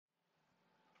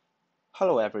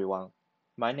Hello everyone,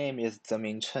 my name is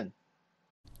Zeming Chen.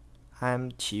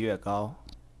 I'm Qiyue.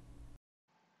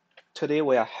 Today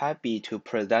we are happy to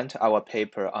present our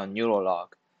paper on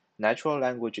NeuralLog, Natural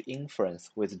Language Inference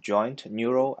with Joint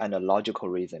Neural and Logical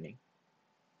Reasoning.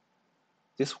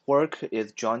 This work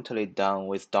is jointly done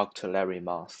with Dr. Larry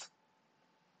Moss.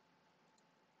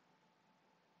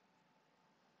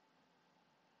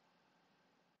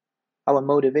 Our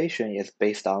motivation is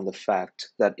based on the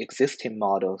fact that existing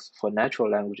models for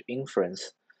natural language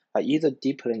inference are either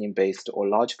deep learning based or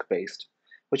logic based,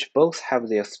 which both have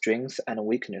their strengths and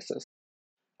weaknesses.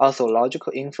 Also,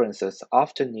 logical inferences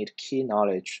often need key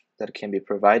knowledge that can be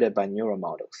provided by neural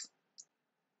models.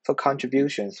 For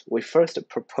contributions, we first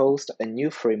proposed a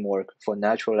new framework for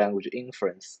natural language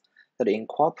inference that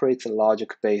incorporates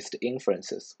logic-based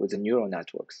inferences with neural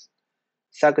networks.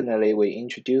 Secondly, we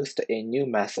introduced a new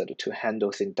method to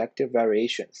handle syntactic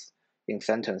variations in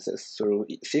sentences through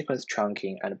sequence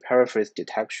trunking and paraphrase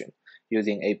detection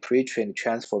using a pre-trained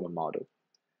transformer model.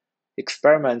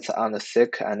 Experiments on the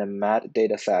SIC and MAD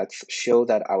datasets show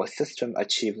that our system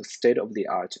achieves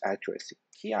state-of-the-art accuracy.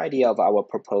 Key idea of our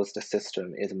proposed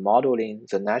system is modeling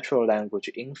the natural language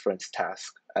inference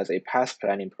task as a path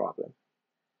planning problem.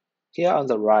 Here on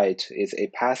the right is a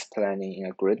path planning in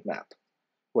a grid map,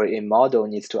 where a model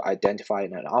needs to identify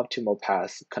an optimal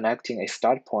path connecting a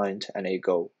start point and a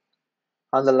goal.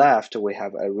 On the left, we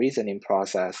have a reasoning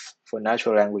process for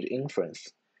natural language inference,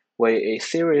 where a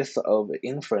series of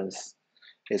inference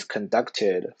is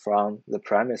conducted from the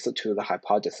premise to the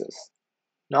hypothesis.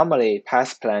 Normally,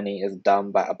 path planning is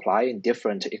done by applying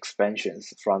different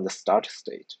expansions from the start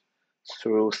state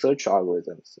through search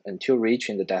algorithms until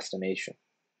reaching the destination,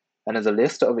 and the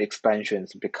list of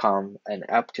expansions become an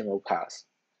optimal path.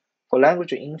 For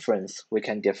language inference, we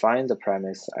can define the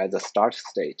premise as the start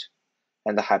state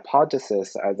and the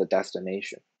hypothesis as the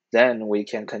destination. Then we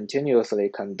can continuously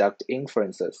conduct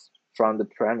inferences from the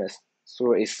premise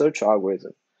through a search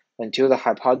algorithm until the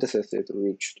hypothesis is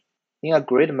reached. In a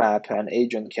grid map, an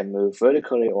agent can move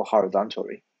vertically or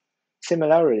horizontally.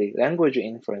 Similarly, language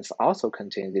inference also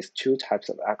contains these two types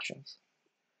of actions.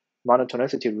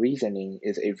 Monotonicity reasoning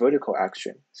is a vertical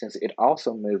action since it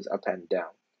also moves up and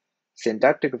down.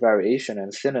 Syntactic variation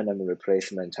and synonym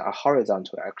replacement are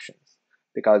horizontal actions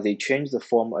because they change the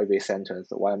form of a sentence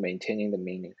while maintaining the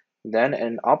meaning. Then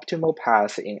an optimal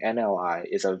path in NLI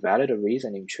is a valid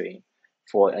reasoning tree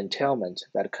for entailment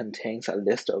that contains a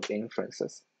list of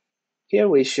inferences. Here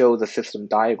we show the system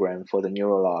diagram for the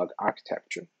NeuralLog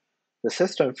architecture. The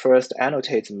system first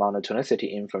annotates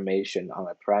monotonicity information on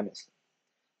a premise.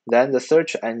 Then the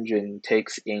search engine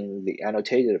takes in the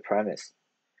annotated premise.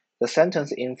 The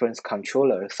sentence inference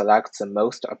controller selects the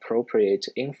most appropriate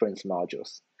inference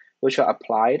modules, which are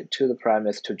applied to the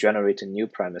premise to generate new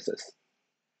premises.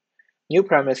 New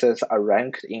premises are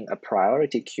ranked in a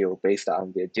priority queue based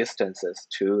on their distances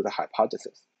to the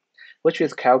hypothesis, which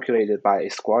is calculated by a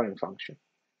scoring function.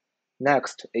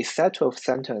 Next, a set of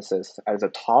sentences at the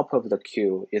top of the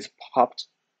queue is popped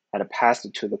and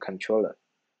passed to the controller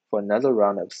for another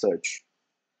round of search.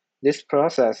 This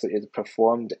process is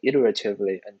performed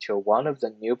iteratively until one of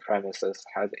the new premises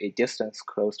has a distance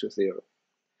close to zero,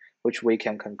 which we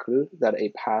can conclude that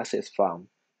a path is found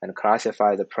and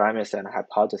classify the premise and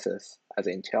hypothesis as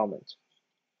entailment.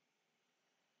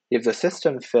 If the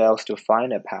system fails to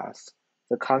find a path,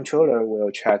 the controller will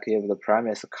check if the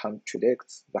premise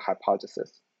contradicts the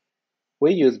hypothesis.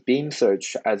 We use beam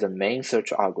search as a main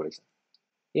search algorithm.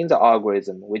 In the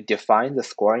algorithm, we define the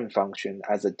scoring function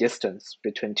as the distance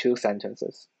between two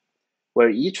sentences, where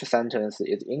each sentence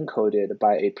is encoded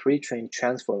by a pre-trained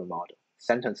transformer model,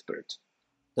 SentenceBERT.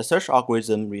 The search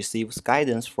algorithm receives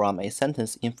guidance from a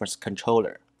sentence inference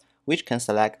controller, which can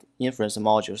select inference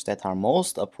modules that are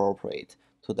most appropriate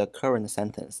to the current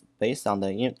sentence based on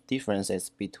the differences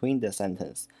between the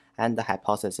sentence and the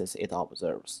hypothesis it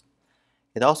observes.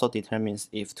 It also determines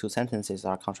if two sentences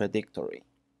are contradictory.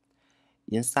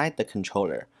 Inside the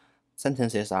controller,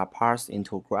 sentences are parsed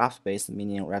into graph-based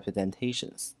meaning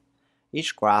representations.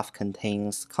 Each graph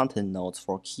contains content nodes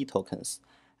for key tokens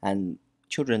and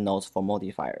children nodes for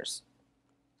modifiers.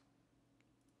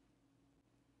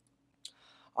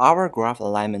 Our graph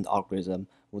alignment algorithm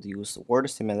would use word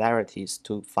similarities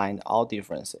to find all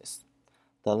differences.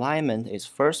 The alignment is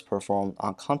first performed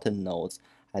on content nodes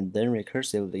and then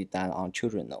recursively done on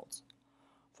children nodes.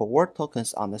 For word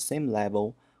tokens on the same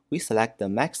level, we select the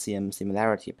maximum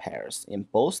similarity pairs in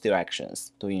both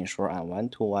directions to ensure a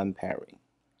one-to-one pairing.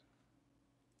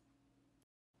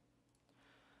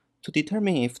 To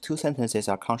determine if two sentences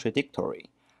are contradictory,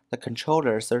 the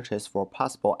controller searches for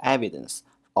possible evidence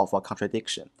of a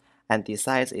contradiction and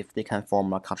decides if they can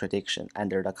form a contradiction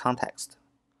under the context.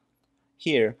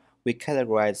 Here, we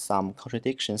categorize some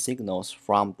contradiction signals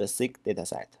from the seq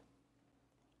dataset.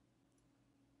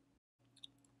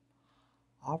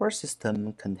 Our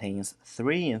system contains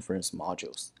three inference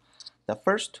modules. The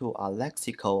first two are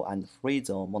lexical and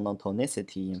phrasal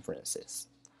monotonicity inferences.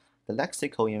 The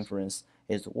lexical inference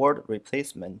is word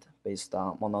replacement based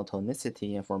on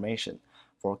monotonicity information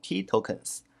for key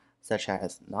tokens, such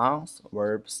as nouns,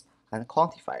 verbs, and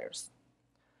quantifiers.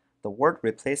 The word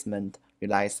replacement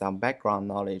relies on background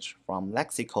knowledge from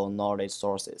lexical knowledge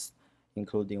sources,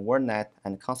 including WordNet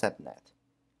and ConceptNet.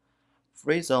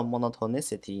 Phrasal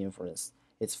monotonicity inference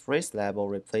is phrase-level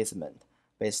replacement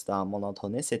based on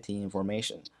monotonicity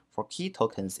information for key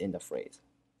tokens in the phrase.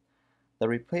 The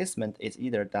replacement is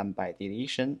either done by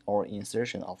deletion or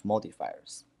insertion of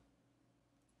modifiers.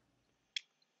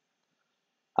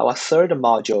 Our third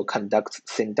module conducts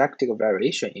syntactic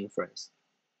variation inference.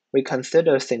 We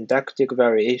consider syntactic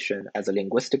variation as a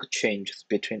linguistic change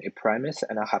between a premise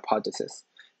and a hypothesis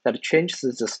that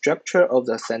changes the structure of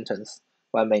the sentence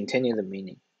while maintaining the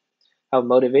meaning. Our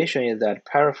motivation is that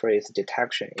paraphrase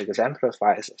detection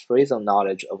exemplifies phrasal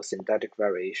knowledge of syntactic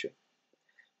variation.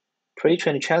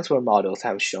 Pre-trained transfer models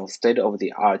have shown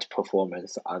state-of-the-art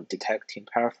performance on detecting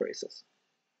paraphrases.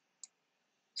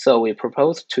 So we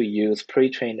propose to use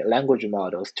pre-trained language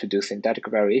models to do syntactic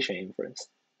variation inference.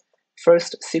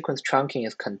 First, sequence trunking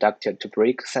is conducted to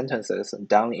break sentences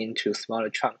down into smaller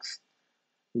chunks.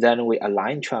 Then we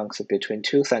align chunks between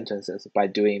two sentences by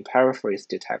doing paraphrase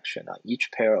detection on each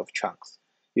pair of chunks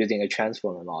using a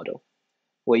transformer model.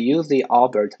 We use the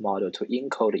Albert model to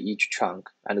encode each chunk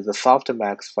and the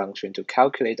softmax function to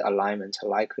calculate alignment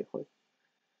likelihood.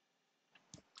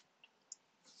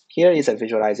 Here is a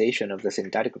visualization of the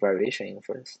syntactic variation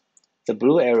inference. The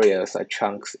blue areas are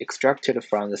chunks extracted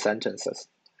from the sentences.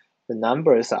 The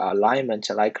numbers are alignment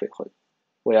likelihood,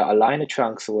 where aligned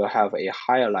chunks will have a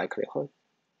higher likelihood.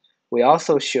 We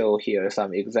also show here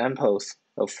some examples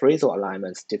of phrasal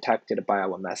alignments detected by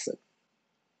our method.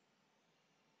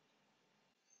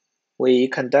 We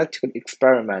conducted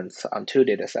experiments on two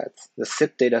datasets, the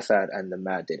seq dataset and the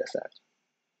MAD dataset.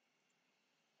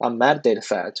 On MAD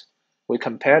dataset, we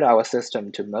compared our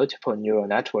system to multiple neural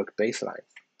network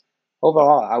baselines.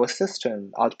 Overall, our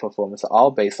system outperforms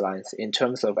all baselines in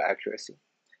terms of accuracy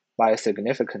by a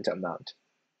significant amount.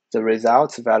 The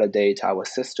results validate our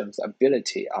system's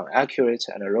ability on accurate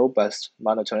and robust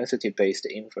monotonicity-based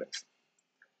inference.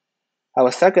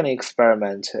 Our second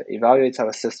experiment evaluates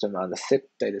our system on the seq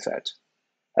dataset.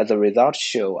 As the results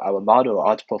show, our model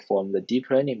outperformed the deep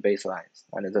learning baselines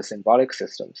and the symbolic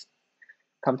systems.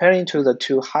 Comparing to the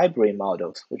two hybrid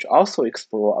models, which also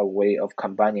explore a way of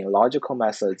combining logical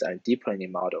methods and deep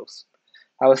learning models,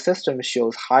 our system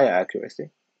shows higher accuracy.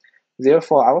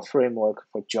 Therefore, our framework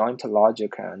for joint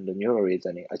logic and neural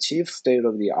reasoning achieves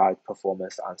state-of-the-art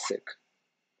performance on seq.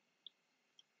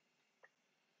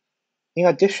 In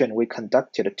addition, we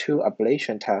conducted two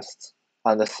ablation tests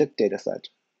on the seq dataset.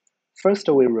 First,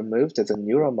 we removed the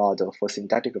neural model for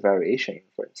syntactic variation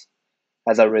inference.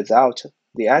 As a result,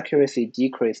 the accuracy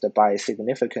decreased by a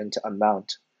significant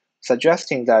amount,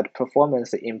 suggesting that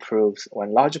performance improves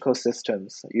when logical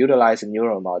systems utilize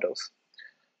neural models.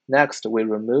 Next, we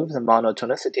removed the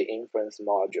monotonicity inference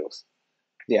modules.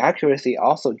 The accuracy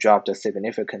also dropped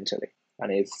significantly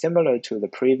and is similar to the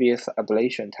previous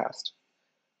ablation test.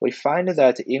 We find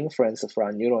that inference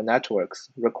from neural networks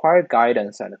require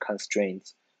guidance and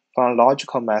constraints from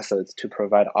logical methods to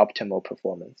provide optimal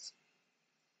performance.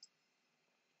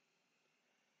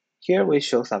 Here we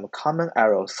show some common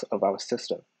errors of our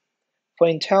system. For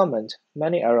entailment,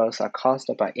 many errors are caused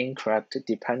by incorrect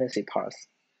dependency paths.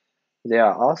 There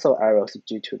are also errors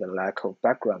due to the lack of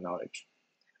background knowledge.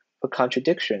 For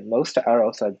contradiction, most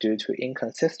errors are due to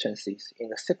inconsistencies in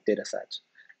the seq dataset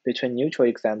between neutral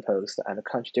examples and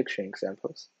contradiction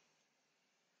examples.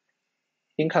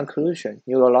 In conclusion,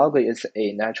 NeuralLog is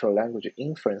a natural language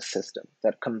inference system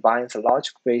that combines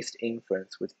logic-based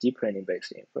inference with deep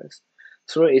learning-based inference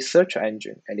through a search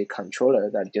engine and a controller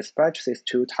that dispatches these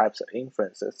two types of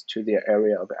inferences to their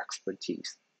area of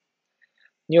expertise.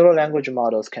 Neural language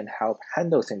models can help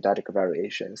handle syntactic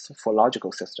variations for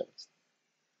logical systems.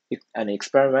 And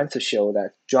experiments show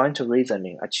that joint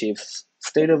reasoning achieves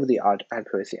state-of-the-art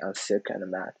accuracy on seq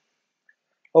and MAD.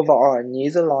 Overall,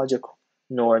 neither logic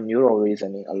nor neural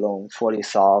reasoning alone fully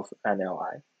solve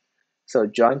NLI, so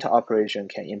joint operation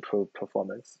can improve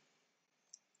performance.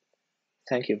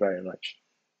 Thank you very much.